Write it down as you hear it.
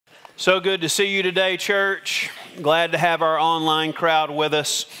So good to see you today, church. Glad to have our online crowd with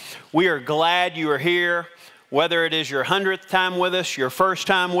us. We are glad you are here. Whether it is your 100th time with us, your first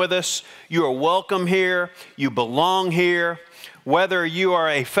time with us, you are welcome here. You belong here. Whether you are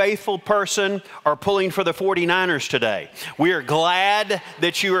a faithful person or pulling for the 49ers today, we are glad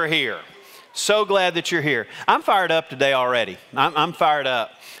that you are here. So glad that you're here. I'm fired up today already. I'm fired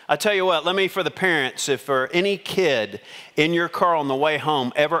up. I tell you what, for the parents, if for any kid in your car on the way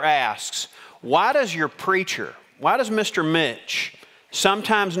home ever asks, why does your preacher, why does Mr. Mitch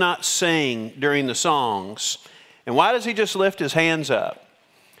sometimes not sing during the songs? And why does he just lift his hands up?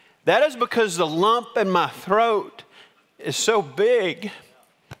 That is because the lump in my throat is so big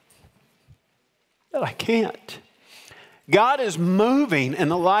that I can't. God is moving in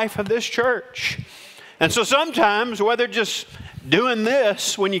the life of this church. And so sometimes, whether just doing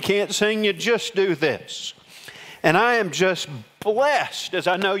this when you can't sing, you just do this. And I am just blessed, as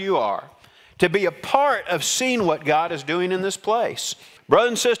I know you are, to be a part of seeing what God is doing in this place. Brothers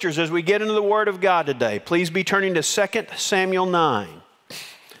and sisters, as we get into the Word of God today, please be turning to 2 Samuel 9.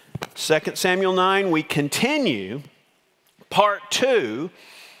 2 Samuel 9, we continue part 2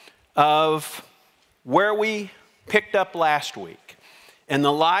 of where we picked up last week in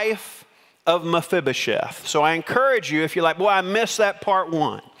the life of Mephibosheth. So I encourage you, if you're like, boy, I missed that part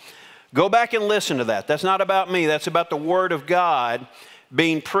 1, go back and listen to that. That's not about me. That's about the Word of God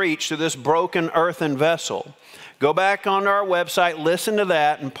being preached to this broken earthen vessel. Go back on our website, listen to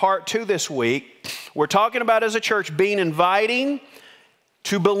that. And part 2 this week, we're talking about as a church being inviting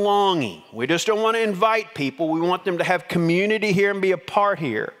to belonging. We just don't want to invite people. We want them to have community here and be a part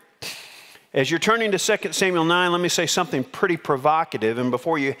here. As you're turning to 2 Samuel 9, let me say something pretty provocative. And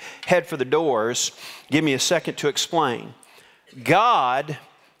before you head for the doors, give me a second to explain. God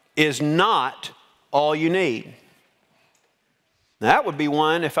is not all you need. Now, that would be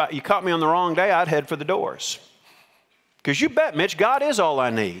one, if you caught me on the wrong day, I'd head for the doors. Because you bet, Mitch, God is all I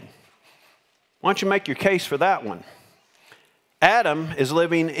need. Why don't you make your case for that one? Adam is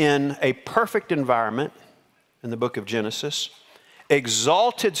living in a perfect environment in the book of Genesis.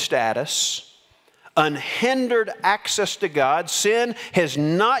 Exalted status, unhindered access to God. Sin has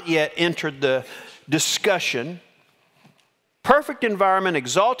not yet entered the discussion. Perfect environment,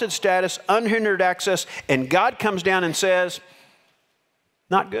 exalted status, unhindered access, and God comes down and says,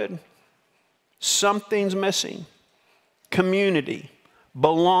 not good. Something's missing. Community,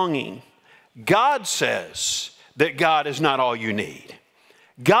 belonging. God says that God is not all you need.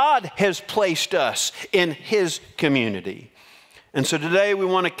 God has placed us in His community. And so today we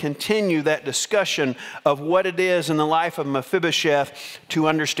want to continue that discussion of what it is in the life of Mephibosheth to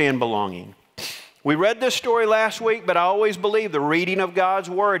understand belonging. We read this story last week, but I always believe the reading of God's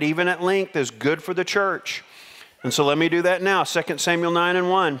Word, even at length, is good for the church. And so let me do that now. 2 Samuel 9 and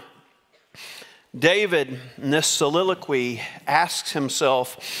 1. David, in this soliloquy, asks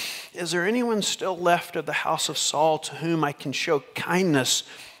himself, is there anyone still left of the house of Saul to whom I can show kindness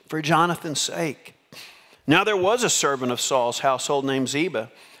for Jonathan's sake? Now there was a servant of Saul's household named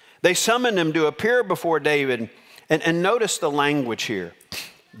Ziba. They summoned him to appear before David. And notice the language here.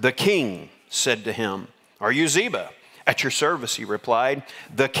 The king said to him, are you Ziba? At your service, he replied.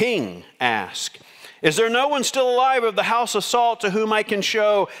 The king asked, is there no one still alive of the house of Saul to whom I can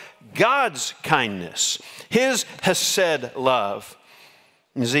show God's kindness, His hesed love?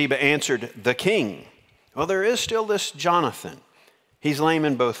 And Ziba answered, the king. Well, there is still this Jonathan. He's lame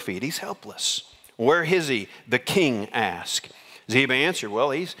in both feet. He's helpless. Where is he? The king asked. Ziba answered, well,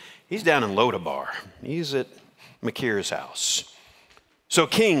 he's down in Lodabar. He's at Machir's house. So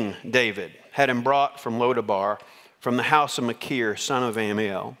King David had him brought from Lodabar, from the house of Machir, son of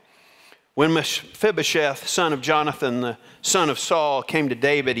Amiel. When Mephibosheth, son of Jonathan, the son of Saul, came to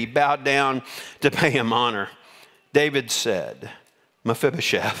David, he bowed down to pay him honor. David said,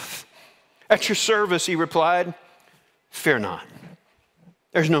 Mephibosheth, at your service, he replied. Fear not.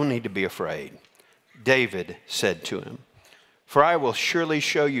 There's no need to be afraid. David said to him, for I will surely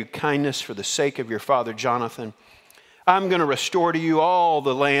show you kindness for the sake of your father Jonathan. I'm going to restore to you all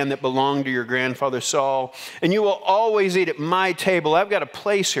the land that belonged to your grandfather Saul, and you will always eat at my table. I've got a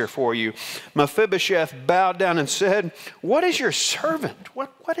place here for you. Mephibosheth bowed down and said, what is your servant?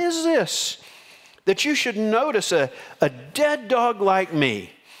 What is this? That you should notice a dead dog like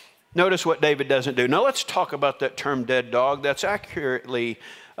me. Notice what David doesn't do. Now let's talk about that term dead dog. That's accurately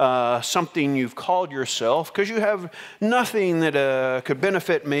something you've called yourself because you have nothing that could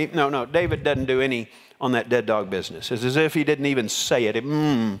benefit me. No, David doesn't do any on that dead dog business. It's as if he didn't even say it.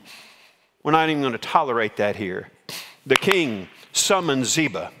 We're not even going to tolerate that here. The king summoned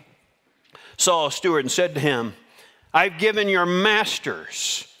Ziba, Saul's steward, and said to him, I've given your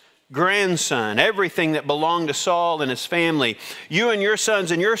masters grandson, everything that belonged to Saul and his family. You and your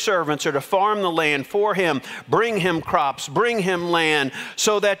sons and your servants are to farm the land for him, bring him crops, bring him land,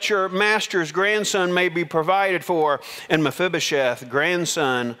 so that your master's grandson may be provided for. And Mephibosheth,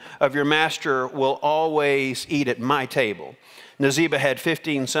 grandson of your master, will always eat at my table. Now Ziba had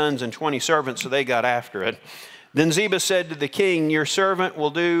 15 sons and 20 servants, so they got after it. Then Ziba said to the king, your servant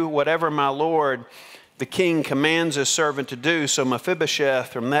will do whatever my lord the king commands his servant to do. So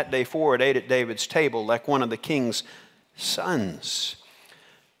Mephibosheth from that day forward ate at David's table like one of the king's sons.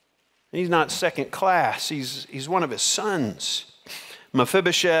 He's not second class. He's one of his sons.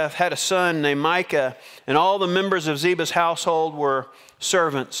 Mephibosheth had a son named Micah, and all the members of Ziba's household were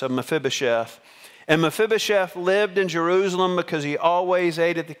servants of Mephibosheth. And Mephibosheth lived in Jerusalem because he always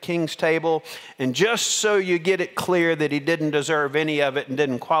ate at the king's table. And just so you get it clear that he didn't deserve any of it and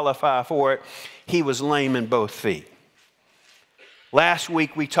didn't qualify for it, he was lame in both feet. Last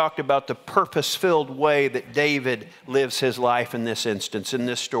week we talked about the purpose-filled way that David lives his life in this instance, in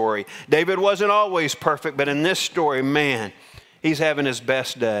this story. David wasn't always perfect, but in this story, man, he's having his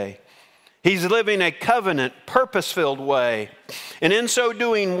best day. He's living a covenant, purpose-filled way. And in so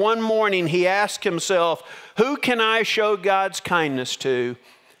doing, one morning he asked himself, who can I show God's kindness to?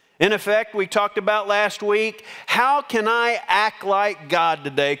 In effect, we talked about last week, how can I act like God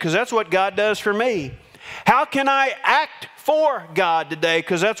today? Because that's what God does for me. How can I act for God today?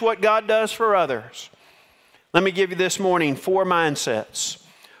 Because that's what God does for others. Let me give you this morning 4 mindsets,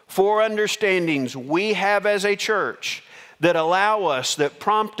 4 understandings we have as a church that allow us, that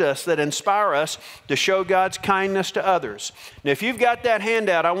prompt us, that inspire us to show God's kindness to others. Now, if you've got that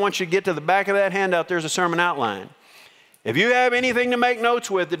handout, I want you to get to the back of that handout. There's a sermon outline. If you have anything to make notes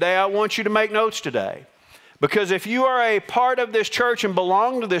with today, I want you to make notes today. Because if you are a part of this church and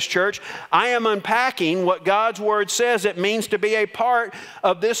belong to this church, I am unpacking what God's Word says it means to be a part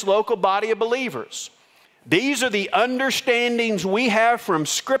of this local body of believers. These are the understandings we have from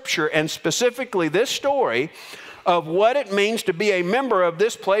Scripture, and specifically this story, of what it means to be a member of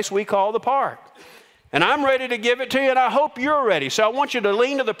this place we call the Park. And I'm ready to give it to you, and I hope you're ready. So I want you to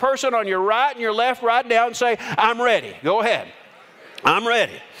lean to the person on your right and your left right down and say, I'm ready. Go ahead. I'm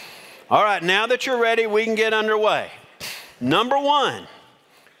ready. All right, now that you're ready, we can get underway. Number 1,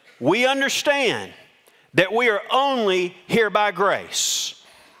 we understand that we are only here by grace.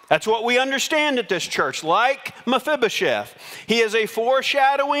 That's what we understand at this church. Like Mephibosheth, he is a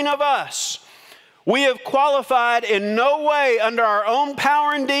foreshadowing of us. We have qualified in no way under our own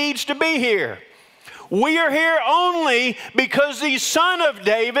power and deeds to be here. We are here only because the Son of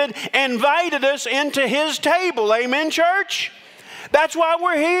David invited us into his table. Amen, church? That's why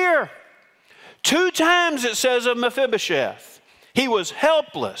we're here. 2 times it says of Mephibosheth, he was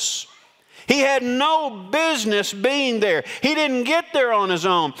helpless. He had no business being there. He didn't get there on his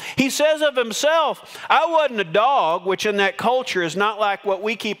own. He says of himself, I wasn't a dog, which in that culture is not like what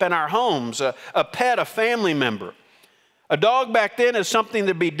we keep in our homes, a pet, a family member. A dog back then is something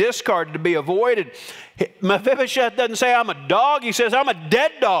to be discarded, to be avoided. Mephibosheth doesn't say, I'm a dog. He says, I'm a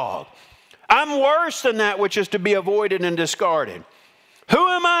dead dog. I'm worse than that which is to be avoided and discarded. Who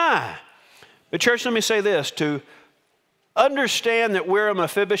am I? But church, let me say this. To understand that we're a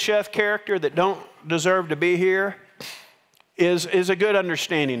Mephibosheth character that don't deserve to be here is a good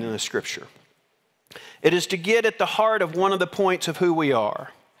understanding in the Scripture. It is to get at the heart of one of the points of who we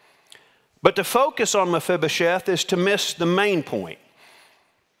are. But to focus on Mephibosheth is to miss the main point,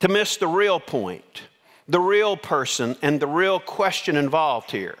 to miss the real point, the real person, and the real question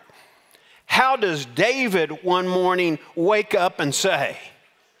involved here. How does David one morning wake up and say,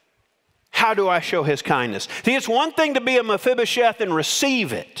 how do I show his kindness? See, it's one thing to be a Mephibosheth and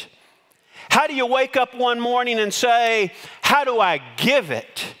receive it. How do you wake up one morning and say, how do I give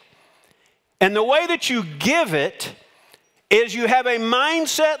it? And the way that you give it is you have a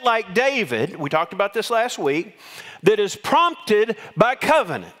mindset like David, we talked about this last week, that is prompted by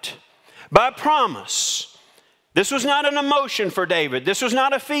covenant, by promise. This was not an emotion for David. This was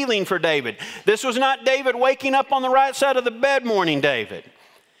not a feeling for David. This was not David waking up on the right side of the bed morning David.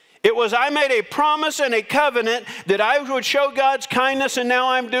 It was, I made a promise and a covenant that I would show God's kindness, and now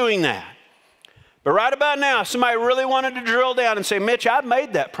I'm doing that. But right about now, somebody really wanted to drill down and say, Mitch, I've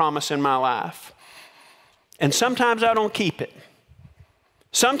made that promise in my life. And sometimes I don't keep it.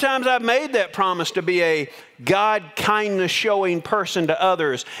 Sometimes I've made that promise to be a God kindness showing person to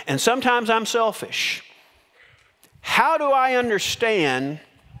others, and sometimes I'm selfish. How do I understand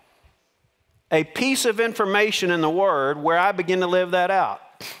a piece of information in the Word where I begin to live that out?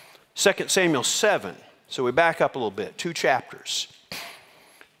 2 Samuel 7. So we back up a little bit, 2 chapters.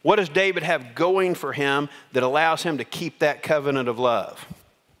 What does David have going for him that allows him to keep that covenant of love?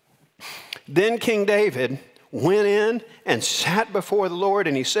 Then King David went in and sat before the Lord,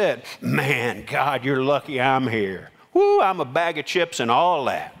 and he said, man, God, you're lucky I'm here. Woo, I'm a bag of chips and all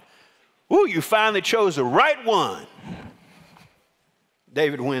that. Woo, you finally chose the right one.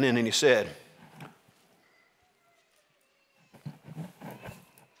 David went in and he said,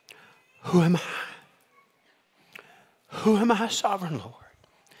 who am I? Who am I, sovereign Lord?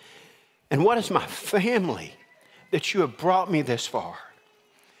 And what is my family that you have brought me this far?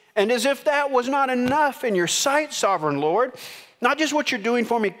 And as if that was not enough in your sight, sovereign Lord, not just what you're doing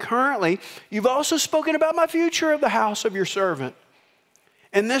for me currently, you've also spoken about my future of the house of your servant.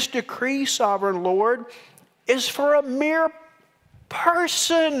 And this decree, sovereign Lord, is for a mere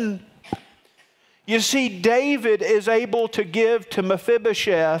person. You see, David is able to give to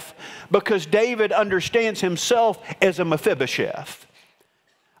Mephibosheth because David understands himself as a Mephibosheth.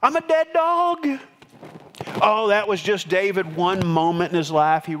 I'm a dead dog. Oh, that was just David one moment in his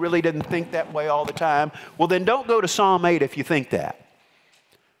life. He really didn't think that way all the time. Well, then don't go to Psalm 8 if you think that.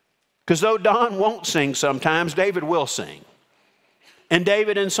 Because though Don won't sing sometimes, David will sing. And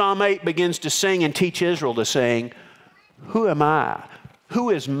David in Psalm 8 begins to sing and teach Israel to sing, who am I? Who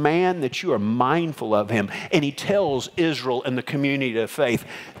is man that you are mindful of him? And he tells Israel and the community of faith,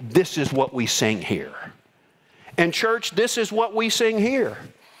 this is what we sing here. And church, this is what we sing here.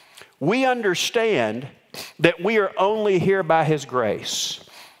 We understand that we are only here by his grace.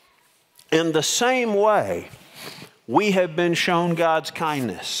 In the same way, we have been shown God's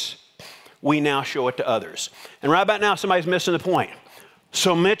kindness. We now show it to others. And right about now, somebody's missing the point.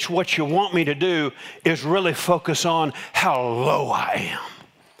 So Mitch, what you want me to do is really focus on how low I am.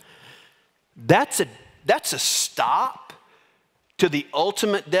 That's a stop to the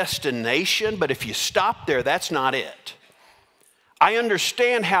ultimate destination, but if you stop there, that's not it. I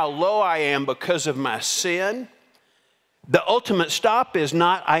understand how low I am because of my sin. The ultimate stop is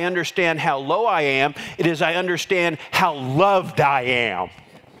not I understand how low I am, it is I understand how loved I am.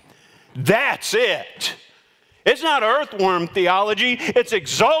 That's it. It's not earthworm theology, it's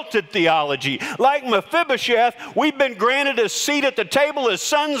exalted theology. Like Mephibosheth, we've been granted a seat at the table as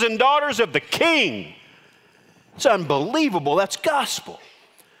sons and daughters of the King. It's unbelievable, that's gospel.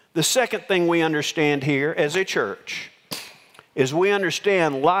 The second thing we understand here as a church is we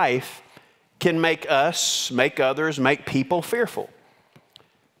understand life can make us, make others, make people fearful.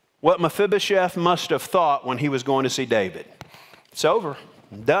 What Mephibosheth must have thought when he was going to see David. It's over,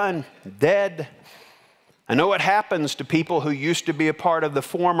 done, dead. I know what happens to people who used to be a part of the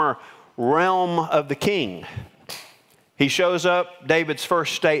former realm of the king. He shows up, David's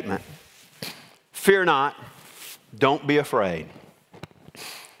first statement, fear not, don't be afraid.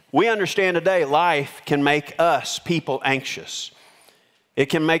 We understand today life can make us people anxious. It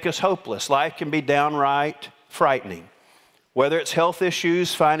can make us hopeless. Life can be downright frightening. Whether it's health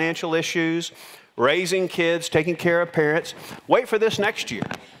issues, financial issues, raising kids, taking care of parents. Wait for this next year.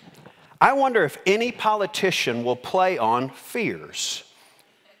 I wonder if any politician will play on fears.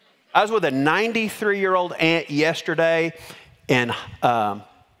 I was with a 93-year-old aunt yesterday in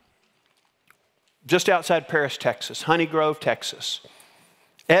just outside Paris, Texas, Honey Grove, Texas.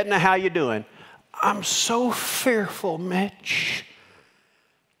 Edna, how you doing? I'm so fearful, Mitch.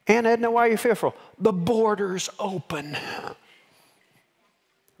 Aunt Edna, why are you fearful? The border's open.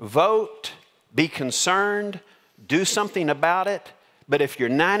 Vote, be concerned, do something about it. But if you're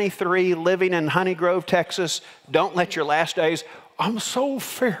 93 living in Honey Grove, Texas, don't let your last days, I'm so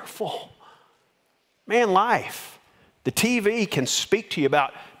fearful. Man, life, the TV can speak to you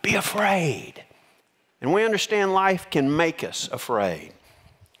about be afraid. And we understand life can make us afraid.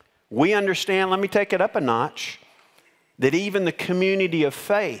 We understand, let me take it up a notch, that even the community of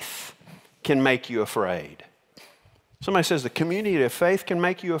faith can make you afraid. Somebody says the community of faith can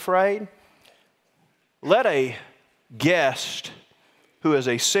make you afraid. Let a guest who is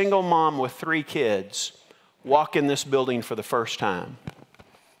a single mom with 3 kids walk in this building for the first time.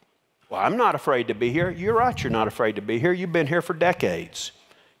 Well, I'm not afraid to be here. You're right, you're not afraid to be here. You've been here for decades.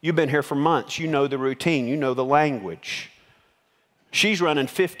 You've been here for months. You know the routine. You know the language. She's running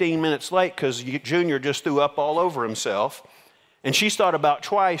 15 minutes late because Junior just threw up all over himself. And she's thought about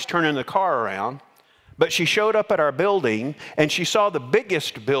twice turning the car around. But she showed up at our building, and she saw the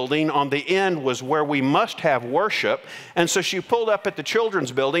biggest building on the end was where we must have worship. And so she pulled up at the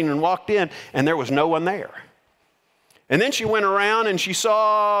children's building and walked in, and there was no one there. And then she went around, and she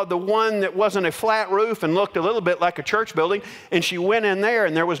saw the one that wasn't a flat roof and looked a little bit like a church building, and she went in there,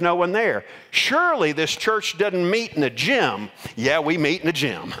 and there was no one there. Surely this church doesn't meet in a gym. Yeah, we meet in a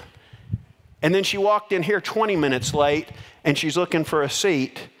gym. And then she walked in here 20 minutes late, and she's looking for a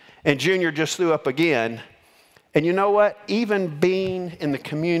seat. And Junior just threw up again. And you know what? Even being in the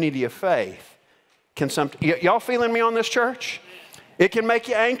community of faith can sometimes, y'all feeling me on this, church? It can make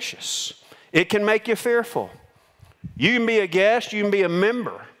you anxious. It can make you fearful. You can be a guest, you can be a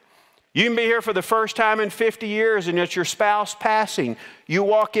member. You can be here for the first time in 50 years and it's your spouse passing. You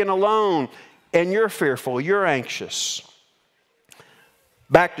walk in alone and you're fearful, you're anxious.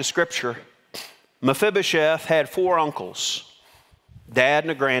 Back to Scripture. Mephibosheth had 4 uncles, dad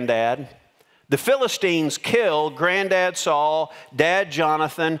and a granddad. The Philistines killed granddad Saul, dad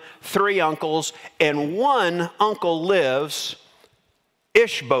Jonathan, 3 uncles, and 1 uncle lives,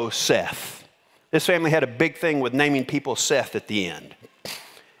 Ishbosheth. This family had a big thing with naming people Seth at the end.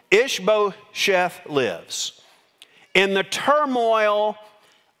 Ishbosheth lives. In the turmoil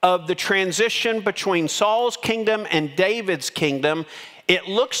of the transition between Saul's kingdom and David's kingdom, it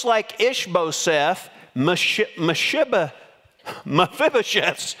looks like Ishbosheth,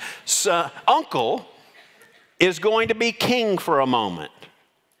 Mephibosheth's uncle, is going to be king for a moment.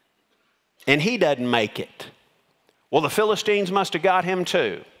 And he doesn't make it. Well, the Philistines must have got him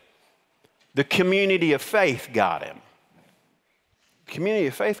too. The community of faith got him. The community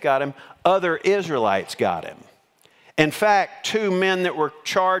of faith got him. Other Israelites got him. In fact, 2 men that were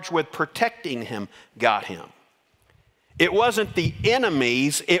charged with protecting him got him. It wasn't the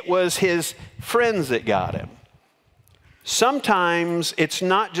enemies, it was his friends that got him. Sometimes it's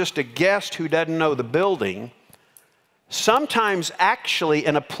not just a guest who doesn't know the building. Sometimes actually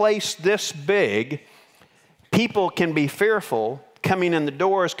in a place this big, people can be fearful coming in the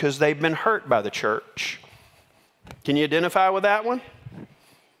doors because they've been hurt by the church. Can you identify with that one?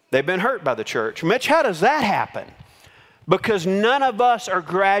 They've been hurt by the church. Mitch, how does that happen? Because none of us are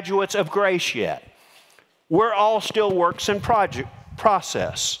graduates of grace yet. We're all still works in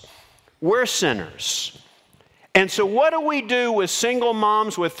process. We're sinners. And so what do we do with single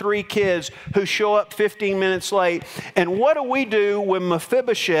moms with 3 kids who show up 15 minutes late? And what do we do with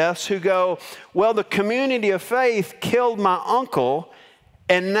Mephibosheths who go, well, the community of faith killed my uncle,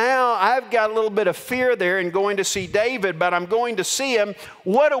 and now I've got a little bit of fear there in going to see David, but I'm going to see him.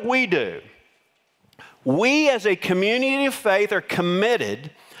 What do? We as a community of faith are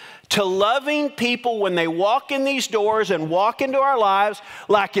committed to loving people when they walk in these doors and walk into our lives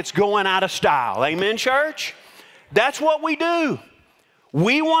like it's going out of style. Amen, church? That's what we do.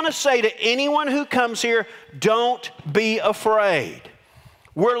 We want to say to anyone who comes here, don't be afraid.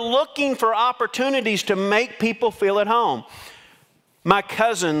 We're looking for opportunities to make people feel at home. My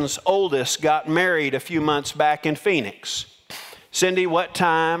cousin's oldest got married a few months back in Phoenix. Cindy, what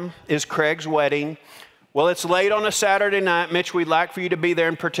time is Craig's wedding? Well, it's late on a Saturday night. Mitch, we'd like for you to be there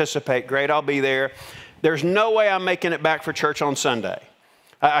and participate. Great, I'll be there. There's no way I'm making it back for church on Sunday.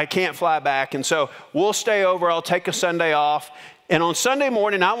 I can't fly back, and so we'll stay over. I'll take a Sunday off. And on Sunday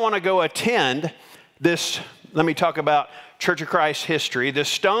morning, I want to go attend this, let me talk about Church of Christ history, this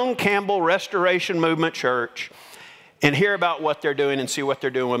Stone Campbell Restoration Movement Church, and hear about what they're doing and see what they're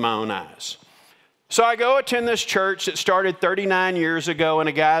doing with my own eyes. So I go attend this church that started 39 years ago in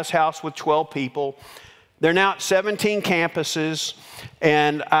a guy's house with 12 people. They're now at 17 campuses,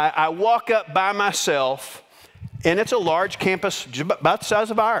 and I walk up by myself, and it's a large campus about the size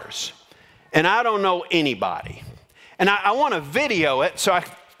of ours, and I don't know anybody. And I want to video it, so I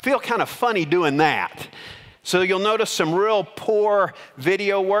feel kind of funny doing that. So you'll notice some real poor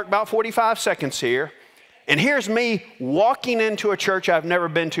video work, about 45 seconds here. And here's me walking into a church I've never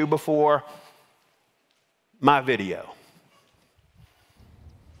been to before, my video.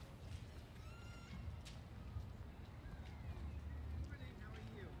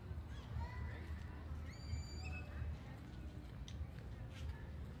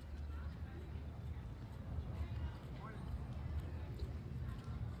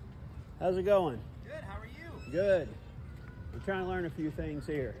 How's it going? Good, how are you? Good. I'm trying to learn a few things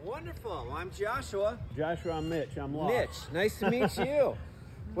here. Wonderful. Well, I'm Joshua. Joshua, I'm Mitch. I'm lost. Mitch, nice to meet you.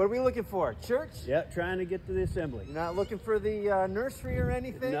 What are we looking for? Church? Yep, trying to get to the assembly. You're not looking for the nursery or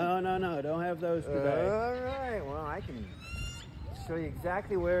anything? No. Don't have those today. All right. Well, I can show you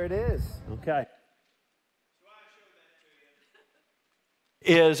exactly where it is. Okay.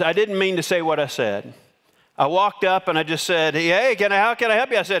 I didn't mean to say what I said. I walked up and I just said, hey, how can I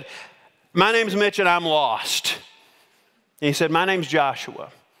help you? I said, my name's Mitch and I'm lost. And he said, my name's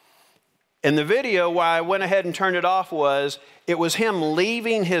Joshua. And the video, why I went ahead and turned it off it was him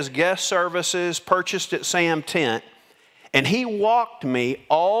leaving his guest services purchased at Sam Tent. And he walked me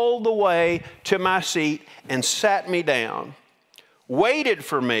all the way to my seat and sat me down, waited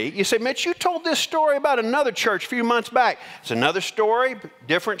for me. You say, Mitch, you told this story about another church a few months back. It's another story,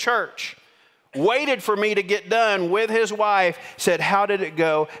 different church. Waited for me to get done with his wife, said, how did it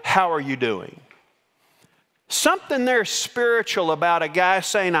go? How are you doing? Something there spiritual about a guy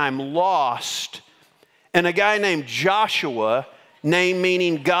saying, I'm lost, and a guy named Joshua, name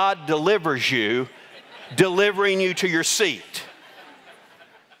meaning God delivers you, delivering you to your seat.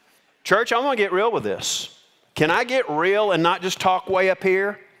 Church, I'm going to get real with this. Can I get real and not just talk way up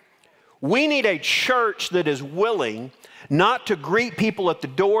here? We need a church that is willing not to greet people at the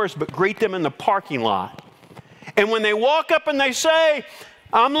doors, but greet them in the parking lot. And when they walk up and they say,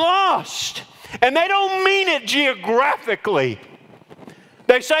 I'm lost, and they don't mean it geographically.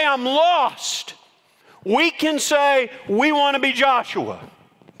 They say, I'm lost. We can say, we want to be Joshua.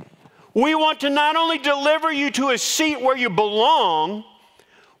 We want to not only deliver you to a seat where you belong,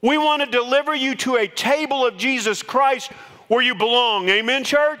 we want to deliver you to a table of Jesus Christ where you belong. Amen,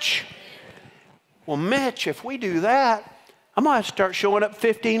 church? Well, Mitch, if we do that, I'm going to have to start showing up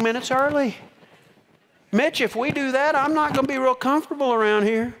 15 minutes early. Mitch, if we do that, I'm not going to be real comfortable around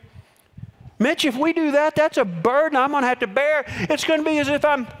here. Mitch, if we do that, that's a burden I'm going to have to bear. It's going to be as if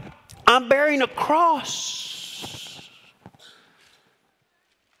I'm bearing a cross.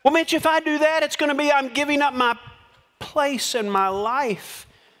 Well, Mitch, if I do that, it's going to be I'm giving up my place in my life.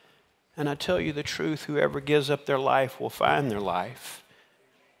 And I tell you the truth, whoever gives up their life will find their life.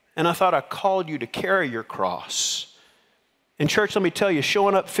 And I thought I called you to carry your cross. And church, let me tell you,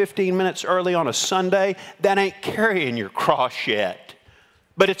 showing up 15 minutes early on a Sunday, that ain't carrying your cross yet.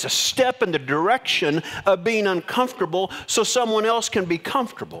 But it's a step in the direction of being uncomfortable so someone else can be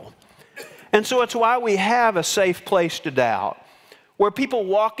comfortable. And so it's why we have a safe place to doubt, where people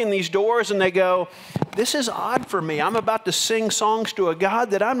walk in these doors and they go, this is odd for me. I'm about to sing songs to a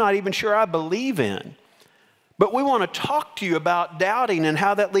God that I'm not even sure I believe in. But we want to talk to you about doubting and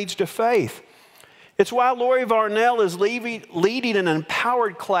how that leads to faith. It's why Lori Varnell is leading an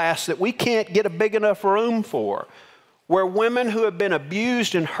empowered class that we can't get a big enough room for, where women who have been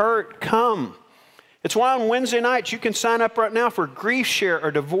abused and hurt come. It's why on Wednesday nights you can sign up right now for grief share or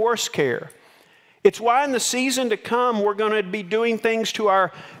divorce care. It's why in the season to come we're going to be doing things to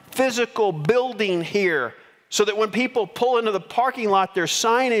our physical building here so that when people pull into the parking lot, there's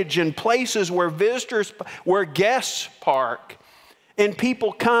signage and places where where guests park, and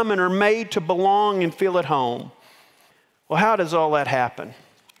people come and are made to belong and feel at home. Well, how does all that happen?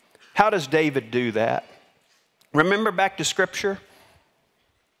 How does David do that? Remember back to Scripture?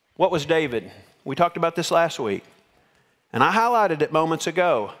 What was David? We talked about this last week. And I highlighted it moments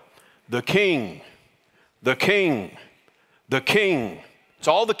ago. The king, the king, the king. It's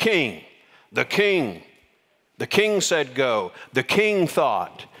all the king. The king. The king said go. The king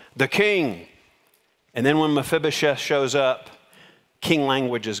thought. The king. And then when Mephibosheth shows up, king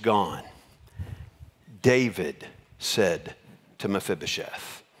language is gone. David said to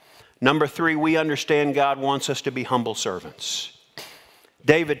Mephibosheth. Number 3, we understand God wants us to be humble servants.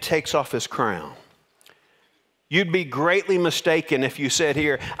 David takes off his crown. You'd be greatly mistaken if you said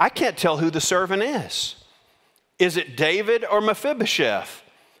here, I can't tell who the servant is. Is it David or Mephibosheth?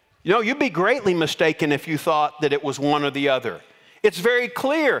 You know, you'd be greatly mistaken if you thought that it was one or the other. It's very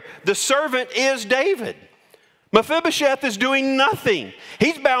clear. The servant is David. Mephibosheth is doing nothing.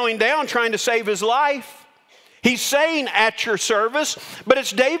 He's bowing down trying to save his life. He's saying at your service, but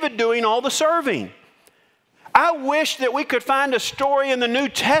it's David doing all the serving. I wish that we could find a story in the New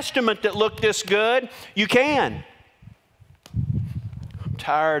Testament that looked this good. You can. I'm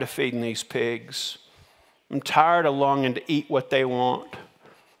tired of feeding these pigs. I'm tired of longing to eat what they want.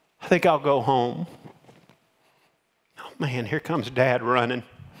 I think I'll go home. Oh man, here comes Dad running.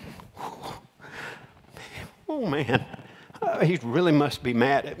 Oh man. He really must be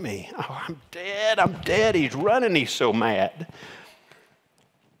mad at me. Oh, I'm dead. He's running, he's so mad.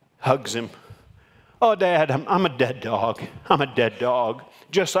 Hugs him. Oh, Dad, I'm a dead dog. I'm a dead dog.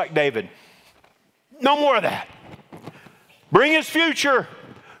 Just like David. No more of that. Bring his future.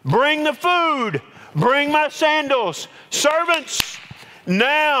 Bring the food. Bring my sandals. Servants,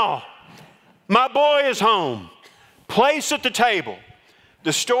 now my boy is home. Place at the table.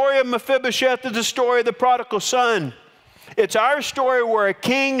 The story of Mephibosheth is the story of the prodigal son. It's our story where a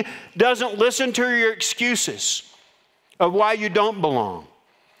king doesn't listen to your excuses of why you don't belong.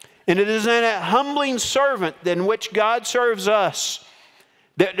 And it is in a humbling servant in which God serves us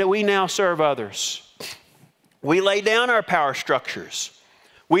that we now serve others. We lay down our power structures.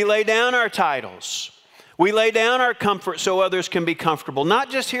 We lay down our titles. We lay down our comfort so others can be comfortable, not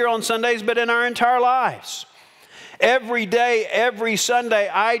just here on Sundays, but in our entire lives. Every day, every Sunday,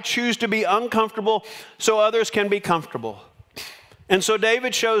 I choose to be uncomfortable so others can be comfortable. And so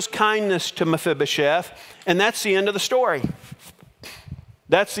David shows kindness to Mephibosheth, and that's the end of the story.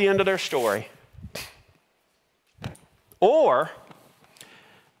 That's the end of their story. Or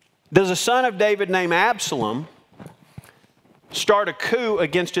Does a son of David named Absalom start a coup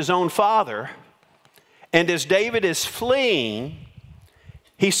against his own father? And as David is fleeing,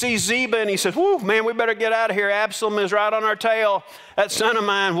 he sees Ziba and he says, whoa, man, we better get out of here. Absalom is right on our tail. That son of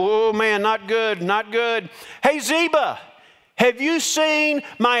mine, whoa, man, not good, not good. Hey, Ziba, have you seen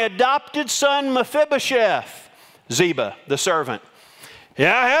my adopted son Mephibosheth? Ziba, the servant.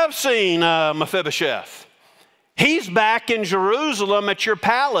 Yeah, I have seen Mephibosheth. He's back in Jerusalem at your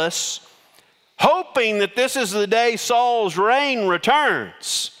palace, hoping that this is the day Saul's reign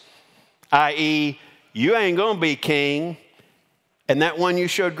returns, i.e., you ain't going to be king. And that one you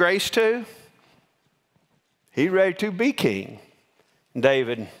showed grace to, he's ready to be king.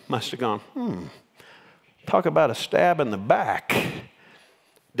 David must have gone, talk about a stab in the back.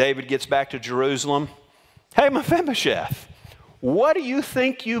 David gets back to Jerusalem. Hey, Mephibosheth, what do you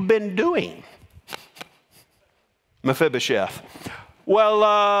think you've been doing? Mephibosheth,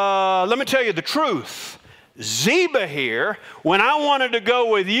 well, let me tell you the truth. Ziba here, when I wanted to go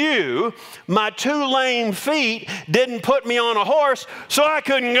with you, my 2 lame feet didn't put me on a horse, so I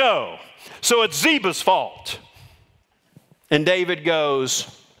couldn't go. So it's Ziba's fault. And David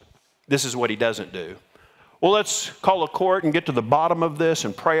goes, this is what he doesn't do. Well, let's call a court and get to the bottom of this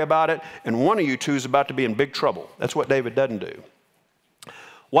and pray about it, and one of you two is about to be in big trouble. That's what David doesn't do.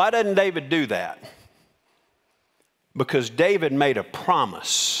 Why doesn't David do that? Because David made a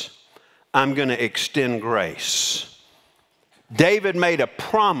promise. I'm going to extend grace. David made a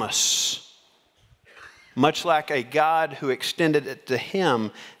promise, much like a God who extended it to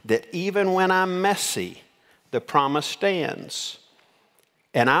him, that even when I'm messy, the promise stands.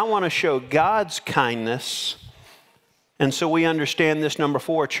 And I want to show God's kindness. And so we understand this, number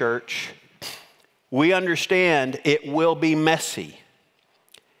 4, church. We understand it will be messy.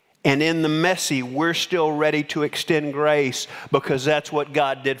 And in the messy, we're still ready to extend grace because that's what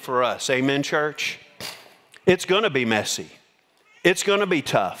God did for us. Amen, church? It's going to be messy. It's going to be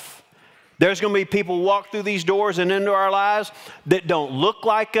tough. There's going to be people walk through these doors and into our lives that don't look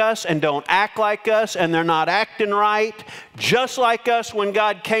like us and don't act like us, and they're not acting right, just like us when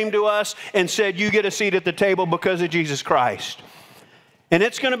God came to us and said, you get a seat at the table because of Jesus Christ. And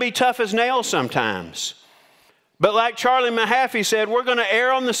it's going to be tough as nails sometimes. But like Charlie Mahaffey said, we're going to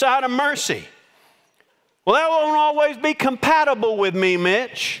err on the side of mercy. Well, that won't always be compatible with me,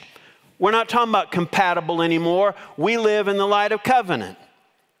 Mitch. We're not talking about compatible anymore. We live in the light of covenant.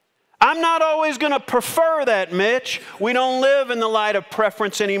 I'm not always going to prefer that, Mitch. We don't live in the light of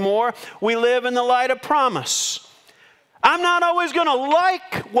preference anymore. We live in the light of promise. I'm not always going to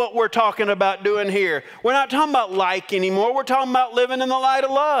like what we're talking about doing here. We're not talking about like anymore. We're talking about living in the light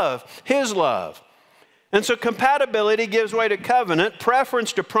of love, His love. And so compatibility gives way to covenant,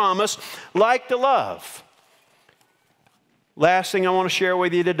 preference to promise, like to love. Last thing I want to share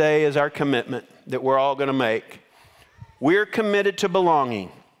with you today is our commitment that we're all going to make. We're committed to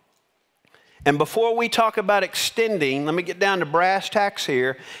belonging. And before we talk about extending, let me get down to brass tacks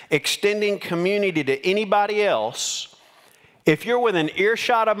here, extending community to anybody else, if you're within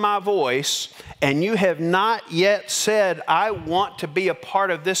earshot of my voice and you have not yet said, I want to be a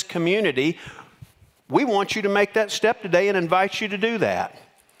part of this community, we want you to make that step today and invite you to do that.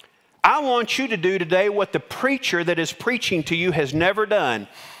 I want you to do today what the preacher that is preaching to you has never done.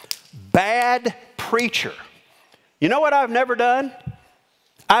 Bad preacher. You know what I've never done?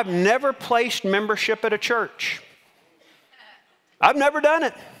 I've never placed membership at a church. I've never done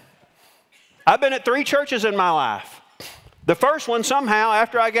it. I've been at 3 churches in my life. The first one, somehow,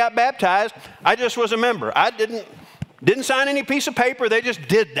 after I got baptized, I just was a member. I didn't sign any piece of paper. They just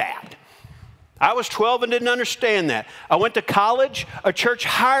did that. I was 12 and didn't understand that. I went to college. A church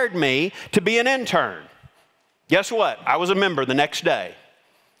hired me to be an intern. Guess what? I was a member the next day.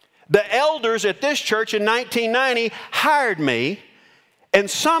 The elders at this church in 1990 hired me. And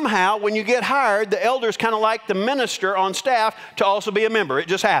somehow, when you get hired, the elders kind of like the minister on staff to also be a member. It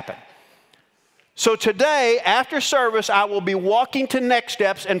just happened. So today, after service, I will be walking to Next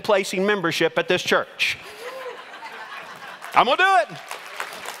Steps and placing membership at this church. I'm going to do it.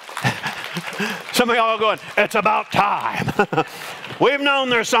 Some of y'all are going, it's about time. We've known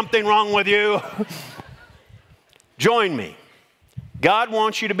there's something wrong with you. Join me. God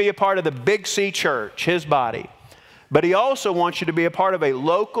wants you to be a part of the Big C Church, His body. But He also wants you to be a part of a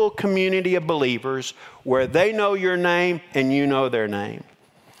local community of believers where they know your name and you know their name.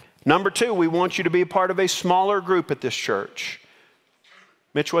 Number 2, we want you to be a part of a smaller group at this church.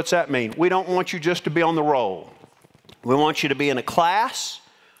 Mitch, what's that mean? We don't want you just to be on the roll. We want you to be in a class.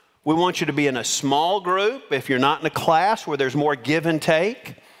 We want you to be in a small group if you're not in a class where there's more give and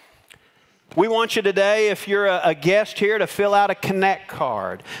take. We want you today, if you're a guest here, to fill out a Connect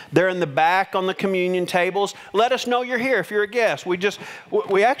card. They're in the back on the communion tables. Let us know you're here if you're a guest.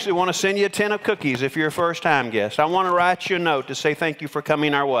 We actually want to send you a tin of cookies if you're a first-time guest. I want to write you a note to say thank you for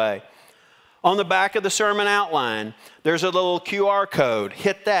coming our way. On the back of the sermon outline, there's a little QR code.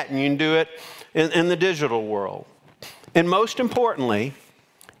 Hit that and you can do it in the digital world. And most importantly,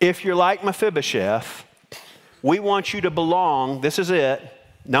 if you're like Mephibosheth, we want you to belong, this is it,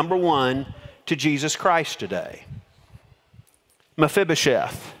 number one, to Jesus Christ today.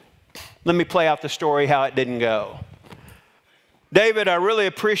 Mephibosheth. Let me play out the story how it didn't go. David, I really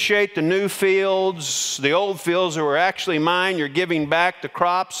appreciate the new fields, the old fields that were actually mine. You're giving back the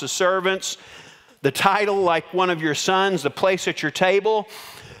crops, the servants, the title like one of your sons, the place at your table.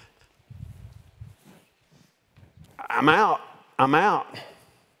 I'm out.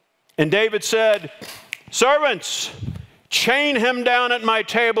 And David said, servants, chain him down at my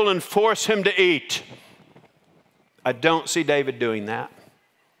table and force him to eat. I don't see David doing that.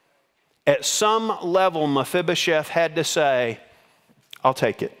 At some level, Mephibosheth had to say, I'll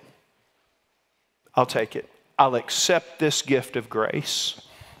take it. I'll take it. I'll accept this gift of grace.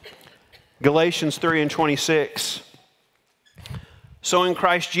 Galatians 3:26. So in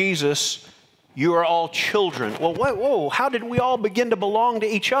Christ Jesus, you are all children. Well, whoa, how did we all begin to belong to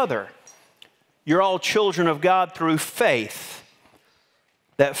each other? You're all children of God through faith.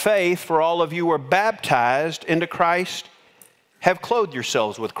 That faith, for all of you who are baptized into Christ, have clothed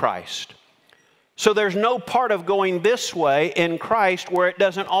yourselves with Christ. So there's no part of going this way in Christ where it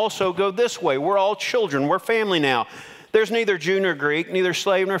doesn't also go this way. We're all children. We're family now. There's neither Jew nor Greek, neither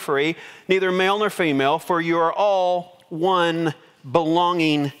slave nor free, neither male nor female, for you are all one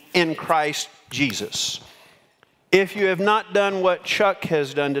belonging in Christ Jesus. If you have not done what Chuck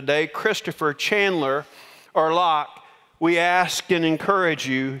has done today, Christopher, Chandler, or Locke, we ask and encourage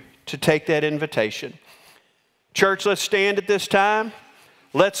you to take that invitation. Church, let's stand at this time.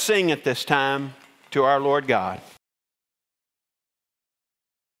 Let's sing at this time to our Lord God.